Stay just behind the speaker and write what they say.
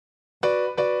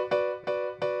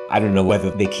I don't know whether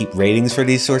they keep ratings for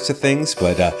these sorts of things,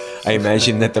 but I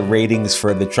imagine that the ratings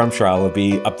for the Trump trial will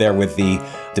be up there with the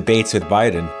debates with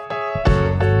Biden.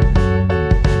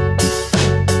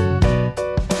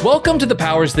 Welcome to the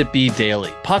Powers That Be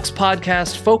Daily, Puck's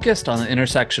podcast focused on the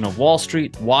intersection of Wall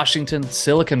Street, Washington,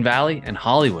 Silicon Valley, and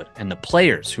Hollywood, and the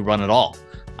players who run it all.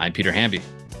 I'm Peter Hamby.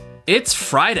 It's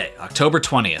Friday, October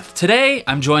 20th. Today,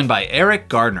 I'm joined by Eric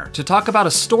Gardner to talk about a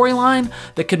storyline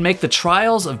that could make the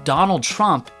trials of Donald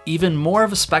Trump even more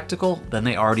of a spectacle than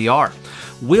they already are.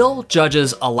 Will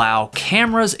judges allow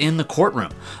cameras in the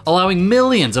courtroom, allowing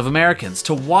millions of Americans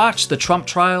to watch the Trump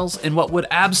trials in what would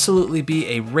absolutely be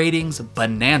a ratings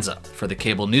bonanza for the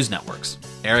cable news networks?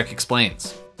 Eric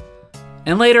explains.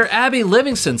 And later, Abby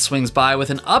Livingston swings by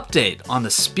with an update on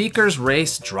the speaker's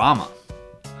race drama.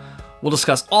 We'll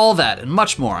discuss all that and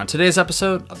much more on today's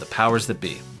episode of The Powers That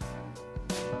Be.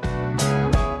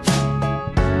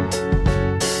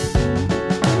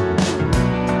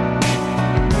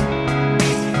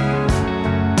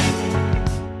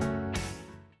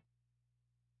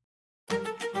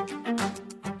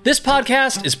 This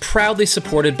podcast is proudly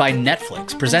supported by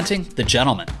Netflix, presenting The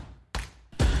Gentleman.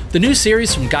 The new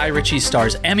series from Guy Ritchie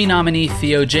stars Emmy nominee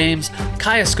Theo James,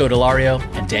 Kaya Scodelario,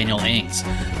 and Daniel Ings.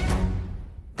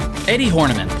 Eddie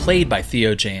Horniman, played by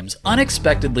Theo James,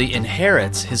 unexpectedly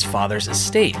inherits his father's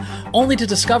estate, only to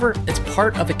discover it's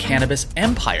part of a cannabis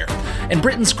empire. And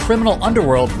Britain's criminal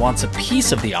underworld wants a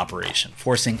piece of the operation,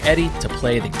 forcing Eddie to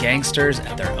play the gangsters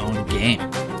at their own game.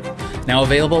 Now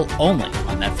available only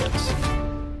on Netflix.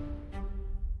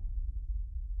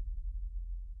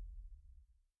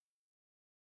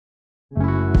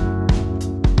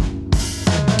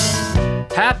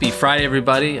 Happy Friday,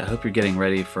 everybody. I hope you're getting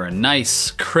ready for a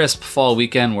nice, crisp fall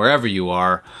weekend wherever you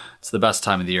are. It's the best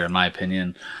time of the year, in my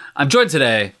opinion. I'm joined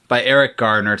today by Eric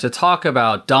Gardner to talk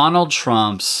about Donald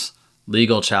Trump's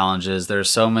legal challenges. There's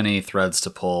so many threads to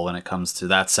pull when it comes to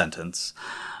that sentence.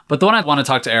 But the one I want to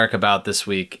talk to Eric about this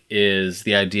week is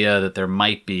the idea that there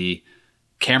might be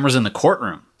cameras in the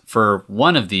courtroom for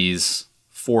one of these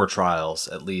 4 trials,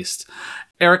 at least.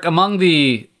 Eric, among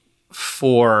the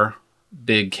 4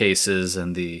 big cases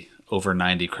and the over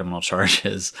 90 criminal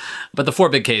charges, but the 4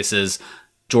 big cases,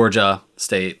 Georgia,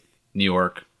 state, New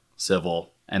York, civil,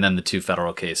 and then the 2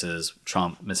 federal cases,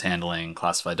 Trump mishandling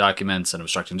classified documents and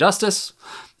obstructing justice,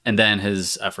 and then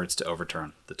his efforts to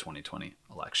overturn the 2020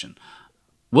 election.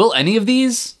 Will any of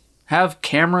these have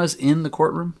cameras in the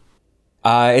courtroom?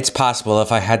 It's possible.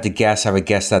 If I had to guess, I would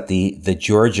guess that the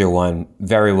Georgia one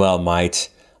very well might.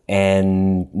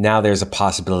 And now there's a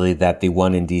possibility that the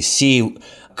one in D.C.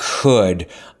 could.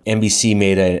 NBC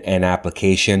made an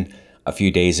application a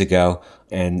few days ago,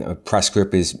 and a press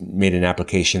group has made an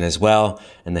application as well.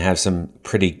 And they have some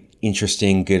pretty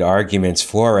interesting, good arguments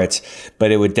for it.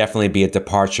 But it would definitely be a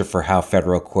departure for how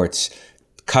federal courts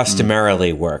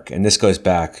customarily work. And this goes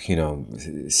back,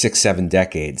 6-7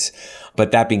 decades.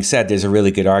 But that being said, there's a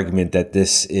really good argument that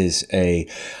this is a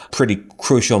pretty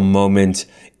crucial moment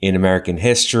in American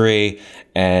history,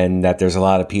 and that there's a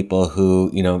lot of people who,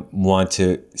 want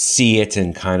to see it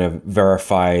and kind of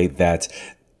verify that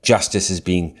justice is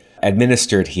being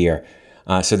administered here.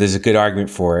 So there's a good argument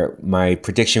for it. My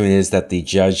prediction is that the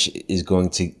judge is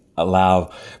going to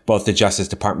allow both the Justice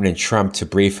Department and Trump to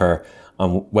brief her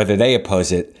on whether they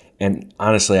oppose it. And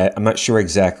honestly, I'm not sure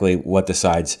exactly what the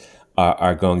sides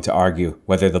are going to argue,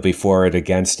 whether they'll be for it or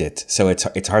against it. So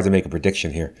it's hard to make a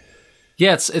prediction here.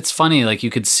 Yeah, it's funny. Like,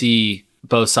 you could see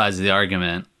both sides of the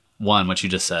argument. One, what you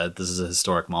just said, this is a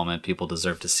historic moment. People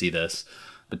deserve to see this.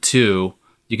 But 2,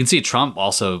 you can see Trump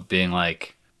also being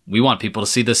like, we want people to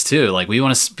see this too. Like, we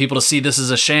want people to see this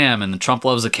as a sham, and Trump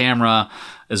loves a camera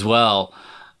as well.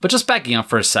 But just backing up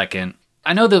for a second,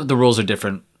 I know that the rules are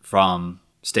different from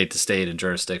state to state and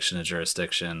jurisdiction to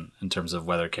jurisdiction in terms of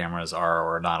whether cameras are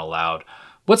or are not allowed.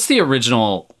 What's the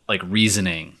original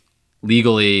reasoning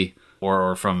legally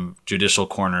or from judicial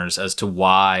corners as to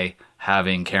why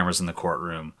having cameras in the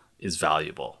courtroom is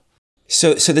valuable?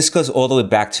 So this goes all the way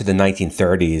back to the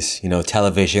 1930s.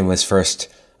 Television was first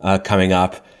coming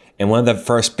up. And one of the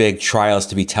first big trials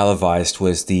to be televised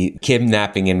was the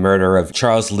kidnapping and murder of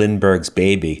Charles Lindbergh's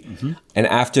baby. Mm-hmm. And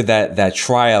after that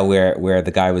trial where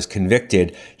the guy was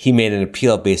convicted, he made an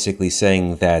appeal basically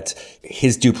saying that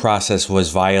his due process was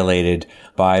violated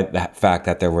by the fact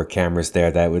that there were cameras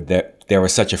there, that there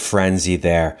was such a frenzy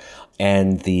there.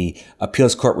 And the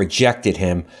appeals court rejected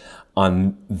him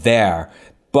on there.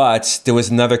 But there was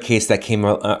another case that came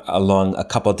along a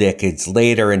couple decades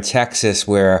later in Texas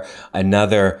where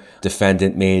another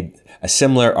defendant made a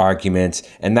similar argument.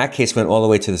 And that case went all the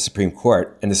way to the Supreme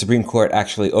Court. And the Supreme Court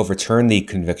actually overturned the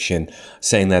conviction,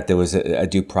 saying that there was a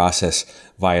due process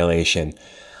violation.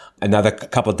 Another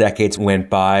couple decades went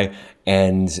by,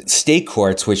 and state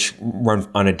courts, which run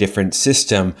on a different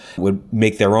system, would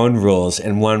make their own rules.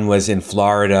 And one was in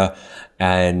Florida,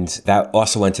 and that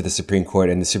also went to the Supreme Court.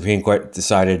 And the Supreme Court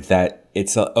decided that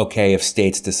it's okay if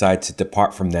states decide to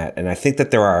depart from that. And I think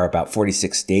that there are about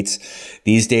 46 states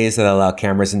these days that allow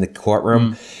cameras in the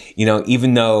courtroom.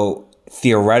 Even though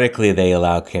theoretically they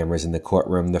allow cameras in the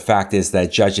courtroom, the fact is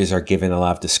that judges are given a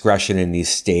lot of discretion in these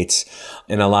states,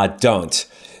 and a lot don't.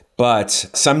 But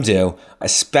some do,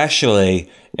 especially,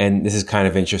 and this is kind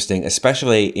of interesting,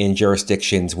 especially in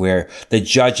jurisdictions where the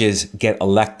judges get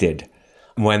elected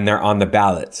when they're on the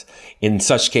ballot. In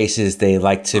such cases, they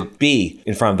like to be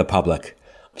in front of the public,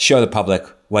 show the public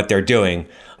what they're doing.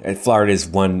 And Florida is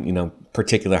one,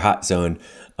 particular hot zone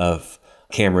of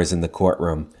cameras in the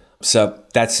courtroom. So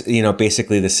that's,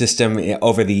 basically the system.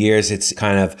 Over the years, it's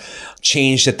kind of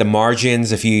changed at the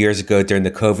margins. A few years ago during the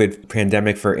COVID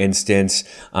pandemic, for instance,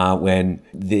 when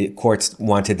the courts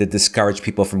wanted to discourage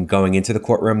people from going into the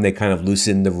courtroom, they kind of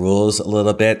loosened the rules a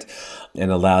little bit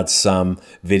and allowed some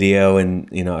video and,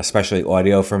 especially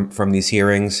audio from these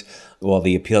hearings. While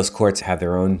the appeals courts have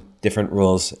their own different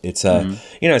rules. It's,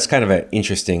 it's kind of an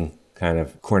interesting kind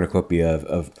of cornucopia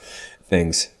of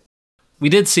things. We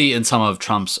did see in some of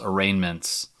Trump's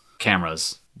arraignments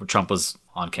cameras where Trump was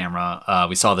on camera.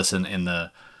 We saw this in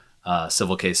the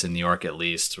civil case in New York, at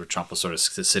least, where Trump was sort of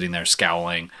sitting there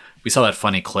scowling. We saw that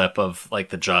funny clip of like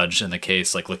the judge in the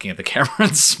case, like looking at the camera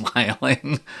and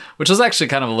smiling, which was actually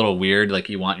kind of a little weird. Like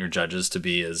you want your judges to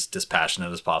be as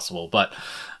dispassionate as possible. But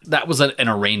that was an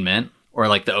arraignment or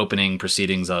like the opening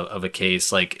proceedings of a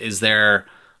case. Like, is there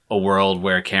a world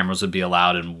where cameras would be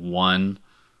allowed in one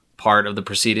part of the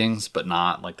proceedings, but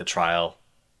not like the trial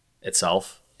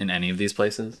itself in any of these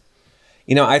places?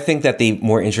 I think that the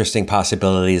more interesting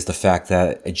possibility is the fact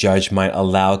that a judge might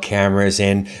allow cameras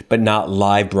in, but not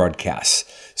live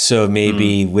broadcasts. So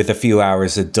maybe with a few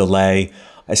hours of delay,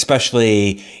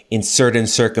 especially in certain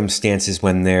circumstances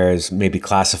when there's maybe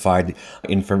classified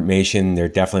information, there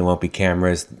definitely won't be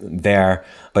cameras there.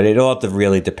 But it all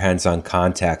really depends on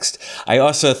context. I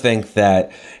also think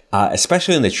that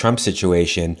especially in the Trump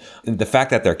situation, the fact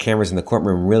that there are cameras in the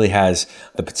courtroom really has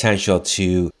the potential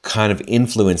to kind of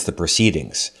influence the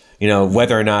proceedings.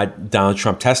 Whether or not Donald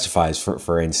Trump testifies,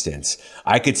 for instance.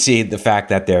 I could see the fact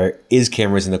that there is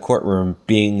cameras in the courtroom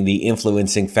being the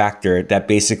influencing factor that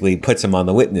basically puts him on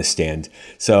the witness stand.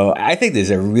 So I think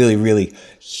there's a really, really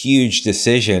huge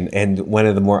decision, and one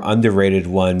of the more underrated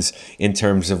ones in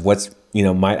terms of what's,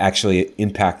 might actually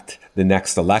impact the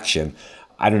next election.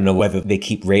 I don't know whether they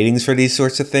keep ratings for these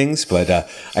sorts of things, but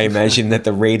I imagine that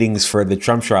the ratings for the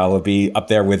Trump trial will be up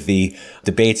there with the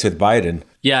debates with Biden.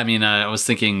 Yeah, I mean, I was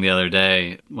thinking the other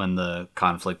day when the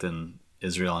conflict in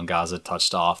Israel and Gaza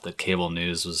touched off that cable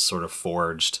news was sort of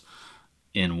forged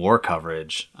in war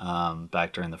coverage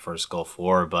back during the first Gulf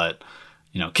War. But,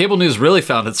 cable news really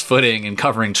found its footing in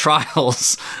covering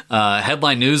trials.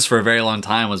 Headline news for a very long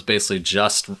time was basically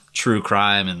just true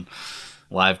crime and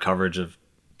live coverage of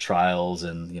trials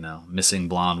and, missing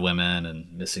blonde women and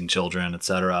missing children,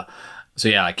 etc. So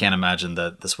yeah, I can't imagine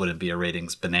that this wouldn't be a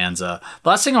ratings bonanza. The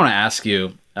last thing I want to ask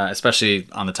you, especially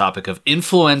on the topic of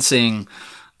influencing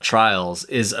trials,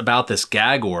 is about this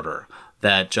gag order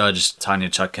that Judge Tanya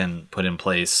Chutkan put in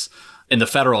place in the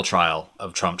federal trial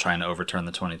of Trump trying to overturn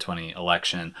the 2020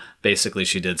 election. Basically,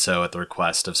 she did so at the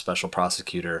request of Special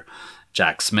Prosecutor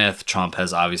Jack Smith. Trump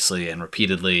has obviously and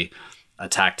repeatedly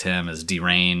attacked him as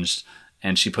deranged,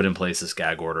 and she put in place this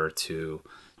gag order to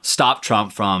stop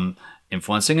Trump from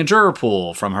influencing a juror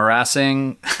pool, from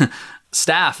harassing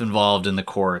staff involved in the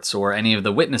courts or any of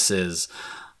the witnesses.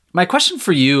 My question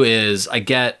for you is, I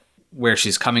get where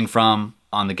she's coming from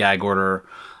on the gag order.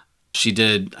 She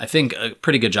did, I think, a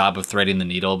pretty good job of threading the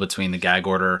needle between the gag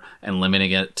order and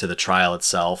limiting it to the trial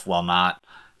itself while not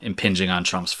impinging on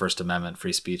Trump's First Amendment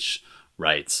free speech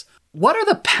rights. What are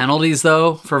the penalties,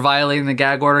 though, for violating the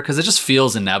gag order? Because it just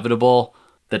feels inevitable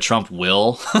that Trump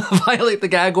will violate the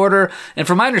gag order. And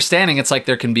from my understanding, it's like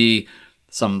there can be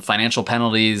some financial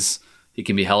penalties. He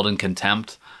can be held in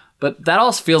contempt. But that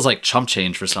also feels like chump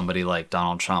change for somebody like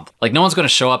Donald Trump. Like, no one's going to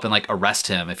show up and, like, arrest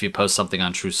him if you post something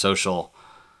on Truth Social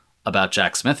about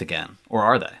Jack Smith again. Or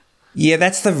are they? Yeah,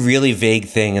 that's the really vague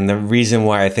thing. And the reason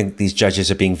why I think these judges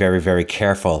are being very, very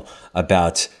careful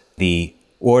about the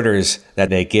orders that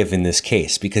they give in this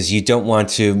case, because you don't want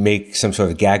to make some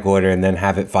sort of gag order and then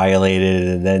have it violated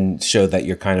and then show that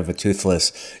you're kind of a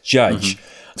toothless judge.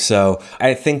 So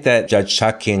I think that Judge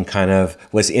Chutkin kind of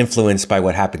was influenced by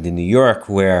what happened in New York,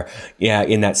 where,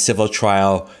 in that civil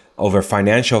trial over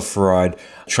financial fraud,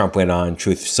 Trump went on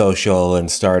Truth Social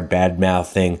and started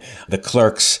bad-mouthing the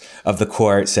clerks of the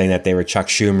court, saying that they were Chuck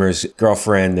Schumer's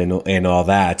girlfriend and all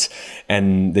that.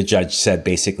 And the judge said,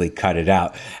 basically, cut it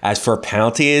out. As for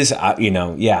penalties,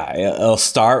 it'll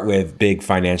start with big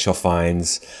financial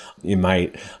fines. You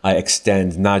might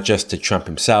extend not just to Trump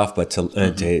himself, but to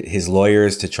his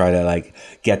lawyers to try to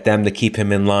get them to keep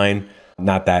him in line.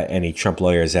 Not that any Trump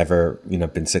lawyer has ever,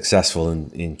 been successful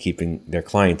in keeping their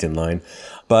client in line.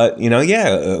 But,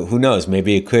 who knows?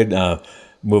 Maybe it could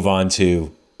move on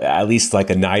to at least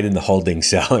a night in the holding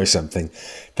cell or something.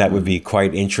 That would be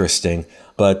quite interesting.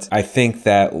 But I think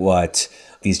that what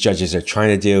these judges are trying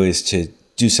to do is to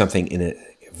do something in a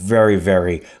very,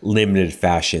 very limited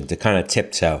fashion to kind of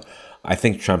tiptoe. I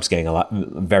think Trump's getting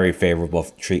very favorable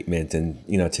treatment. And,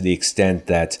 to the extent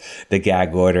that the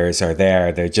gag orders are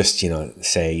there, they're just,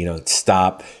 say,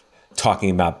 stop talking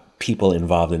about people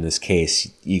involved in this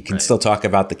case. You can still talk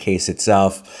about the case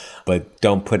itself, but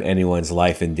don't put anyone's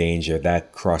life in danger.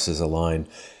 That crosses a line.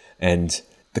 And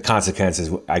the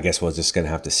consequences, I guess we're just going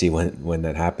to have to see when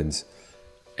that happens.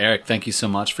 Eric, thank you so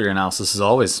much for your analysis as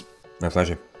always. My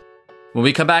pleasure. When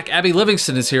we come back, Abby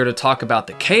Livingston is here to talk about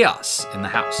the chaos in the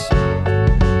House.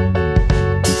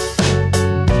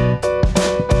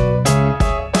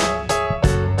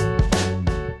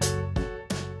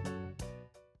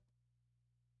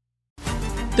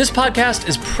 This podcast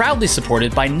is proudly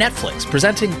supported by Netflix,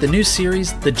 presenting the new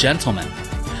series, The Gentleman.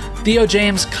 Theo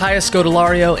James, Kaya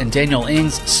Scodelario, and Daniel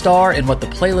Ings star in what the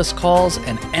playlist calls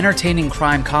an entertaining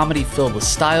crime comedy filled with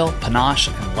style, panache,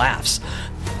 and laughs.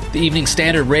 The Evening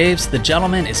Standard raves The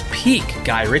Gentleman is peak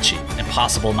Guy Ritchie,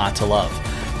 impossible not to love.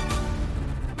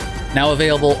 Now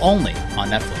available only on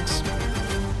Netflix.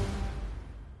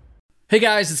 Hey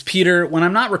guys, it's Peter. When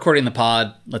I'm not recording the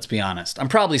pod, let's be honest, I'm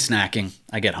probably snacking.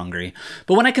 I get hungry.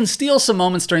 But when I can steal some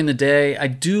moments during the day, I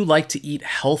do like to eat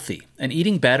healthy. And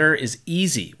eating better is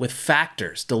easy with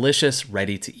Factor's delicious,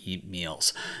 ready-to-eat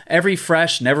meals. Every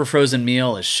fresh, never frozen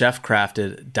meal is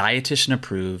chef-crafted, dietitian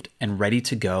approved, and ready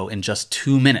to go in just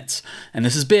 2 minutes. And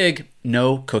this is big,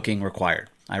 no cooking required.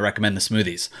 I recommend the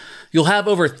smoothies. You'll have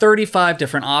over 35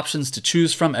 different options to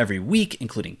choose from every week,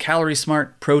 including Calorie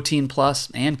Smart, Protein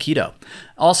Plus, and Keto.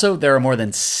 Also, there are more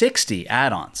than 60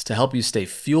 add-ons to help you stay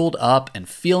fueled up and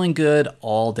feeling good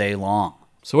all day long.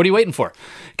 So what are you waiting for?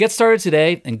 Get started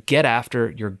today and get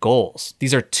after your goals.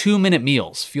 These are 2-minute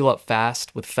meals. Fuel up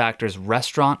fast with Factor's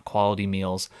restaurant-quality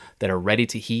meals that are ready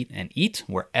to heat and eat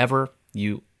wherever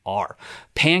you are.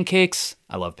 Pancakes,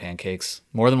 I love pancakes,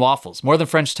 more than waffles, more than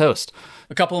French toast.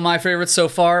 A couple of my favorites so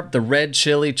far, the red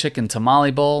chili chicken tamale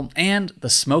bowl and the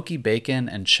smoky bacon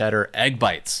and cheddar egg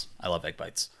bites. I love egg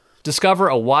bites. Discover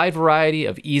a wide variety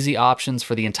of easy options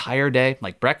for the entire day,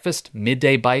 like breakfast,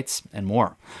 midday bites, and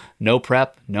more. No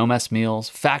prep, no mess meals.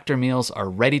 Factor meals are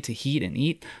ready to heat and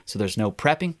eat, so there's no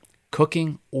prepping,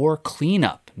 cooking, or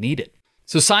cleanup needed.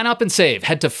 So sign up and save.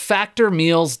 Head to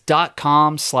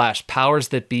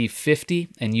factormeals.com/powersthatbe50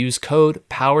 and use code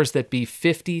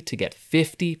powersthatbe50 to get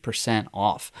 50%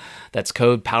 off. That's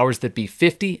code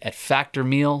powersthatbe50 at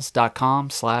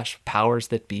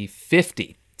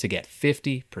factormeals.com/powersthatbe50 to get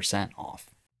 50% off.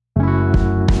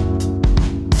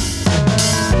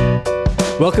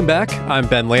 Welcome back. I'm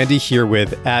Ben Landy here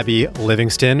with Abby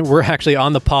Livingston. We're actually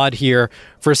on the pod here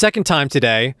for a second time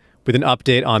today with an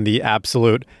update on the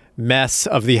absolute mess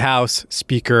of the House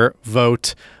Speaker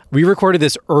vote. We recorded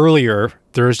this earlier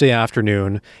Thursday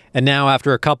afternoon, and now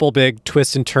after a couple big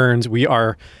twists and turns, we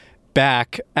are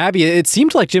back. Abby, it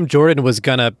seemed like Jim Jordan was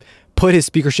going to put his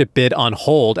speakership bid on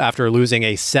hold after losing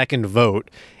a second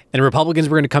vote, and Republicans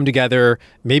were going to come together,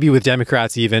 maybe with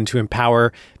Democrats even, to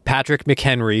empower Patrick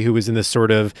McHenry, who was in this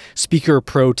sort of speaker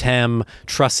pro tem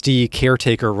trustee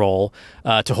caretaker role,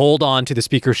 to hold on to the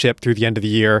speakership through the end of the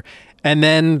year. And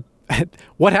then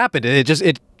what happened? It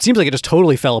seems like it just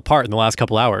totally fell apart in the last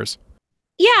couple hours.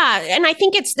 Yeah, and I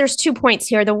think there's 2 points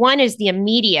here. The one is the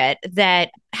immediate,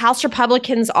 that House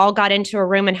Republicans all got into a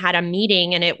room and had a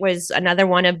meeting, and it was another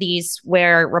one of these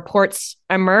where reports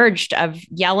emerged of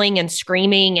yelling and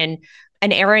screaming and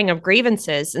an airing of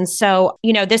grievances. And so,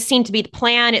 this seemed to be the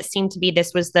plan. It seemed to be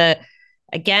this was the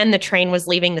train was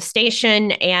leaving the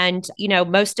station, and,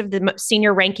 most of the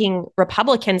senior ranking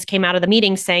Republicans came out of the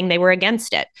meeting saying they were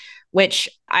against it, which,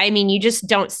 you just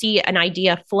don't see an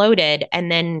idea floated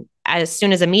and then as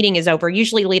soon as a meeting is over.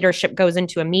 Usually leadership goes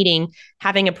into a meeting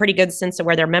having a pretty good sense of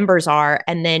where their members are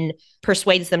and then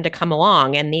persuades them to come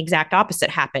along, and the exact opposite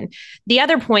happened. The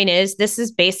other point is this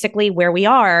is basically where we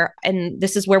are, and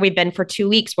this is where we've been for 2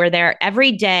 weeks, where there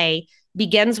every day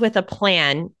begins with a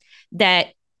plan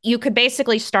that you could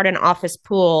basically start an office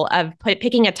pool of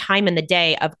picking a time in the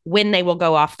day of when they will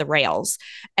go off the rails.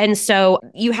 And so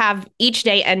you have each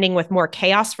day ending with more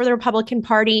chaos for the Republican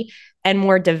Party and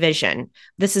more division.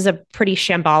 This is a pretty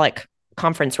shambolic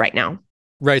conference right now.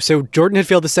 Right. So Jordan had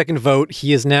failed the second vote.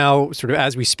 He is now sort of,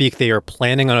 as we speak, they are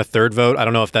planning on a third vote. I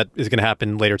don't know if that is going to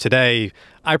happen later today.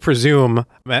 I presume,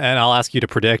 and I'll ask you to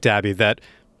predict, Abby, that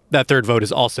that third vote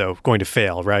is also going to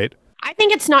fail, right? I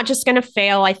think it's not just going to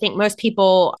fail. I think most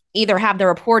people either have the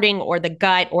reporting or the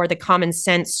gut or the common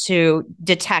sense to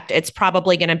detect it's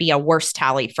probably going to be a worse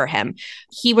tally for him.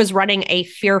 He was running a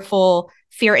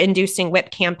fear-inducing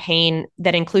whip campaign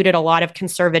that included a lot of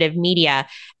conservative media.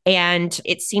 And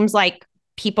it seems like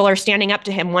people are standing up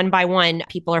to him one by one.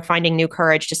 People are finding new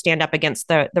courage to stand up against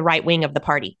the right wing of the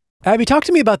party. Abby, talk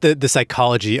to me about the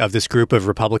psychology of this group of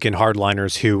Republican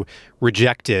hardliners who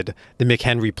rejected the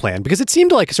McHenry plan, because it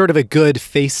seemed like sort of a good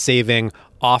face-saving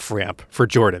off-ramp for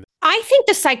Jordan. I think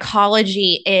the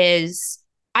psychology is,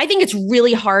 I think it's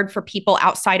really hard for people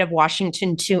outside of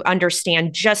Washington to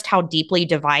understand just how deeply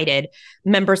divided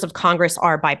members of Congress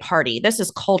are by party. This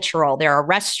is cultural. There are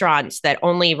restaurants that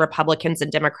only Republicans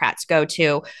and Democrats go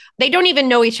to. They don't even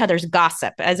know each other's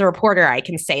gossip. As a reporter, I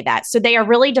can say that. So they are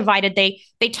really divided.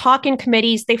 They talk in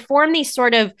committees. They form these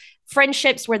sort of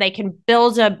friendships where they can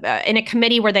build in a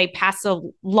committee where they pass a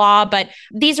law, but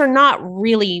these are not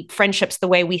really friendships the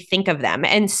way we think of them.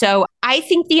 And so I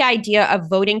think the idea of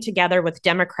voting together with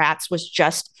Democrats was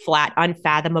just flat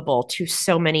unfathomable to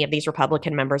so many of these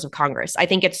Republican members of Congress. I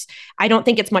don't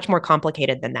think it's much more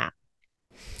complicated than that.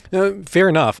 No, fair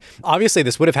enough. Obviously,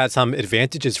 this would have had some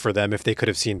advantages for them if they could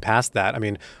have seen past that. I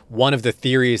mean, one of the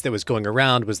theories that was going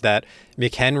around was that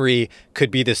McHenry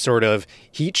could be this sort of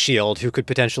heat shield who could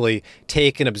potentially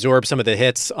take and absorb some of the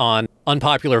hits on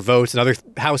unpopular votes and other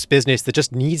House business that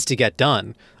just needs to get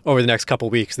done over the next couple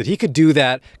of weeks, that he could do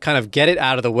that, kind of get it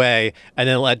out of the way, and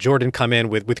then let Jordan come in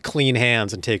with clean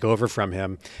hands and take over from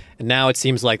him. And now it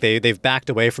seems like they've backed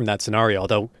away from that scenario,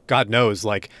 although God knows,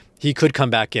 like, he could come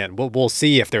back in. We'll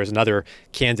see if there's another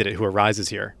candidate who arises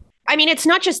here. I mean, it's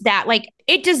not just that. Like,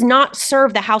 it does not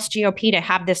serve the House GOP to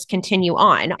have this continue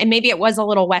on. And maybe it was a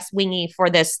little West Wingy for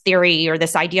this theory or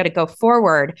this idea to go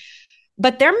forward,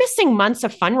 but they're missing months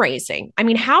of fundraising. I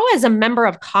mean, how as a member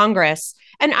of Congress,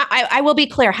 and I will be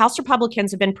clear, House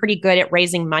Republicans have been pretty good at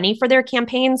raising money for their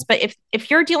campaigns. But if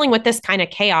you're dealing with this kind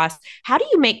of chaos, how do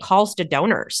you make calls to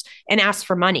donors and ask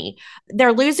for money?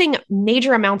 They're losing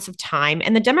major amounts of time.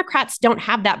 And the Democrats don't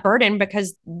have that burden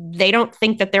because they don't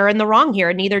think that they're in the wrong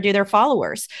here. Neither do their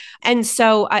followers. And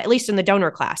so, at least in the donor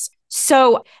class.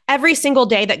 So every single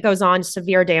day that goes on,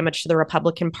 severe damage to the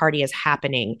Republican Party is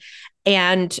happening.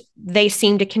 And they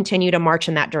seem to continue to march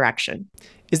in that direction.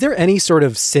 Is there any sort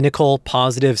of cynical,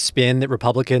 positive spin that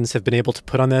Republicans have been able to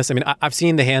put on this? I mean, I've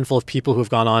seen the handful of people who've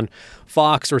gone on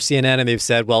Fox or CNN and they've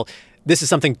said, well, this is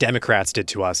something Democrats did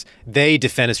to us. They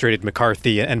defenestrated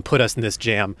McCarthy and put us in this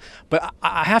jam. But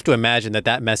I have to imagine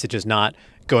that message is not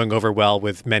going over well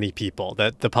with many people,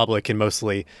 that the public can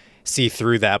mostly see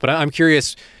through that. But I'm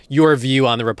curious your view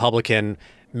on the Republican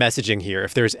messaging here,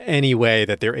 if there's any way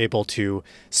that they're able to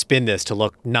spin this to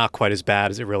look not quite as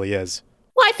bad as it really is.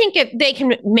 Well, I think if they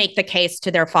can make the case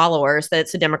to their followers that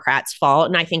it's the Democrats' fault,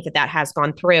 and I think that has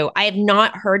gone through. I have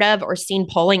not heard of or seen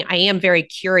polling. I am very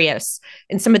curious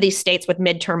in some of these states with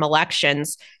midterm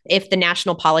elections, if the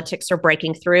national politics are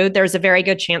breaking through, there's a very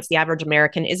good chance the average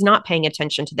American is not paying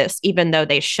attention to this, even though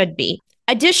they should be.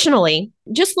 Additionally,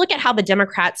 just look at how the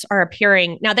Democrats are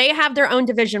appearing. Now, they have their own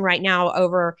division right now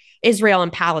over Israel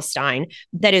and Palestine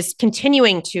that is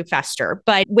continuing to fester.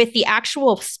 But with the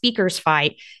actual speakers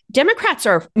fight, Democrats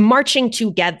are marching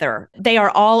together. They are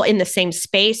all in the same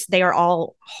space. They are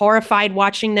all horrified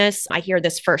watching this. I hear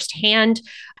this firsthand.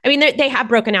 I mean, they have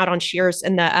broken out on cheers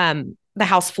in the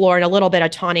House floor and a little bit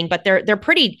of taunting, but they're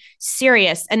pretty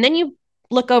serious. And then you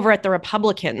look over at the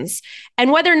Republicans,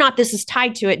 and whether or not this is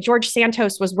tied to it, George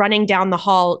Santos was running down the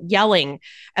hall yelling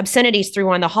obscenities through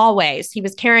one of the hallways. He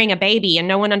was carrying a baby and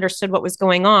no one understood what was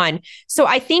going on. So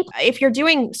I think if you're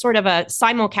doing sort of a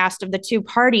simulcast of the two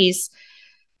parties,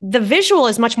 the visual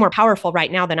is much more powerful right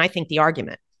now than I think the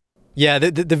argument. Yeah,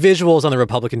 the visuals on the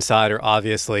Republican side are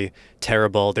obviously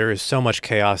terrible. There is so much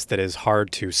chaos that is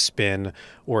hard to spin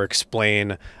or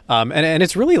explain, and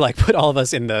it's really like put all of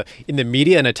us in the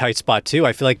media in a tight spot too.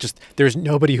 I feel like just there's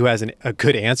nobody who has a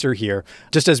good answer here.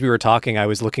 Just as we were talking, I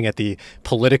was looking at the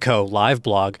Politico live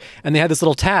blog, and they had this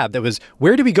little tab that was,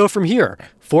 "Where do we go from here?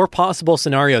 4 possible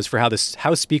scenarios for how this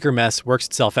House Speaker mess works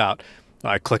itself out."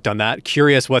 I clicked on that,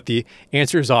 curious what the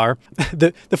answers are.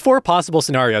 The 4 possible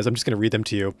scenarios, I'm just going to read them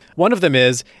to you. One of them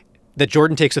is that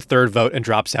Jordan takes a 3rd vote and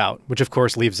drops out, which of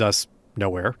course leaves us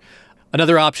nowhere.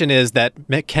 Another option is that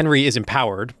McHenry is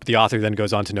empowered. The author then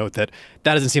goes on to note that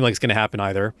doesn't seem like it's going to happen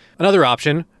either. Another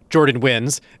option, Jordan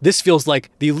wins. This feels like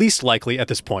the least likely at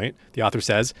this point, the author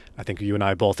says. I think you and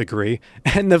I both agree.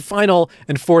 And the final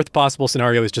and 4th possible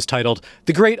scenario is just titled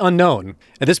The Great Unknown.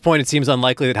 At this point, it seems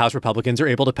unlikely that House Republicans are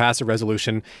able to pass a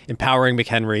resolution empowering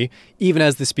McHenry, even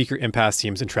as the Speaker impasse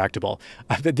seems intractable.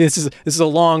 This is a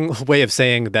long way of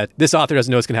saying that this author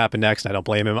doesn't know what's going to happen next, and I don't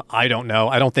blame him. I don't know.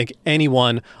 I don't think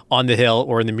anyone on the Hill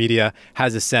or in the media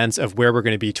has a sense of where we're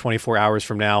going to be 24 hours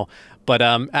from now. But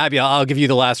Abby, I'll give you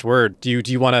the last word. Do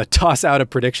you want to toss out a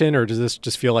prediction, or does this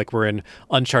just feel like we're in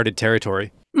uncharted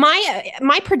territory?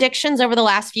 My predictions over the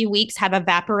last few weeks have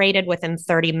evaporated within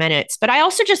 30 minutes. But I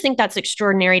also just think that's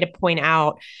extraordinary to point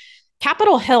out.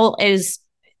 Capitol Hill is,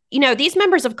 these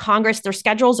members of Congress, their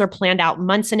schedules are planned out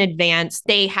months in advance.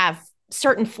 They have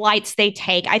certain flights they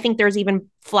take. I think there's even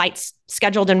flights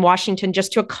scheduled in Washington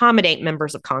just to accommodate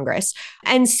members of Congress.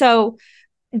 And so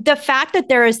the fact that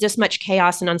there is this much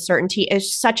chaos and uncertainty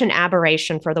is such an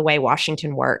aberration for the way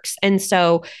Washington works. And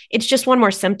so it's just one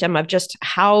more symptom of just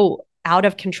how out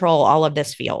of control all of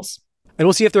this feels. And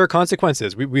we'll see if there are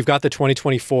consequences. We've got the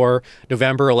 2024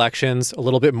 November elections a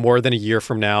little bit more than a year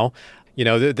from now.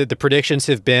 The predictions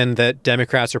have been that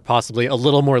Democrats are possibly a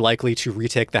little more likely to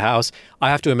retake the House. I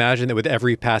have to imagine that with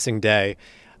every passing day,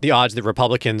 the odds that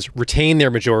Republicans retain their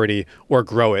majority or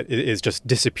grow it is just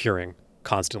disappearing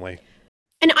constantly.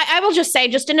 And I will just say,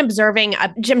 just in observing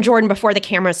Jim Jordan before the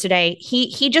cameras today,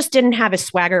 he just didn't have a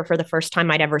swagger for the first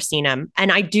time I'd ever seen him.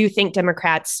 And I do think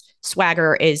Democrats'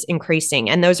 swagger is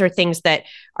increasing. And those are things that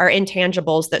are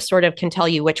intangibles that sort of can tell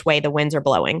you which way the winds are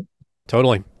blowing.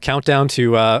 Totally. Countdown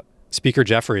to Speaker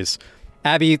Jeffries.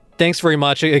 Abby, thanks very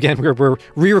much. Again, we're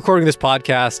re-recording this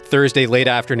podcast Thursday late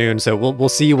afternoon, so we'll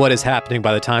see what is happening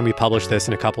by the time we publish this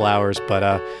in a couple hours.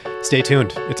 But stay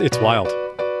tuned. It's wild.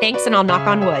 Thanks, and I'll knock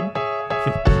on wood.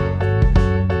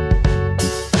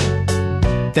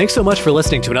 Thanks so much for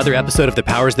listening to another episode of The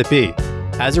Powers That Be.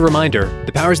 As a reminder,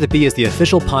 The Powers That Be is the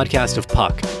official podcast of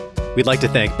Puck. We'd like to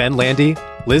thank Ben Landy,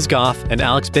 Liz Goff, and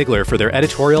Alex Bigler for their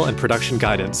editorial and production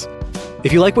guidance.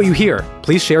 If you like what you hear,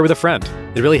 please share with a friend.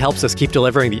 It really helps us keep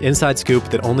delivering the inside scoop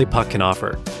that only Puck can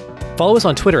offer. Follow us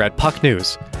on Twitter at Puck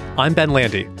News. I'm Ben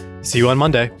Landy. See you on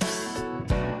Monday.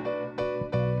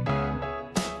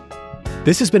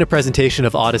 This has been a presentation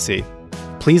of Odyssey.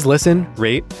 Please listen,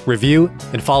 rate, review,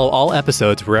 and follow all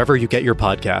episodes wherever you get your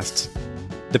podcasts.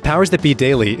 The Powers That Be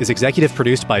Daily is executive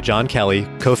produced by John Kelly,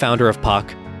 co-founder of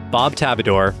Puck, Bob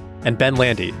Tabador, and Ben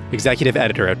Landy, executive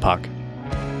editor at Puck.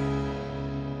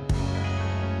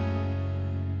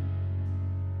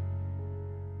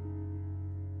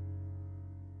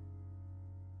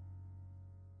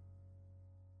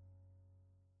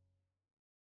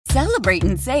 Celebrate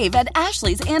and save at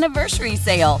Ashley's Anniversary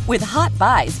Sale. With Hot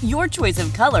Buys, your choice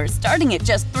of colors starting at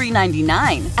just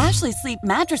 $3.99. Ashley Sleep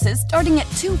mattresses starting at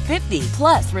 $2.50.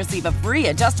 Plus, receive a free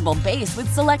adjustable base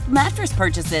with select mattress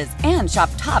purchases. And shop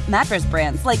top mattress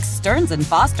brands like Stearns &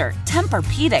 Foster,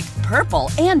 Tempur-Pedic,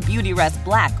 Purple, and Beautyrest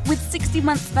Black with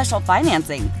 60-month special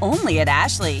financing. Only at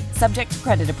Ashley. Subject to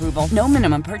credit approval. No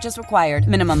minimum purchase required.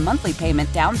 Minimum monthly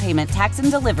payment, down payment, tax, and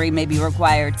delivery may be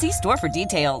required. See store for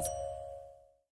details.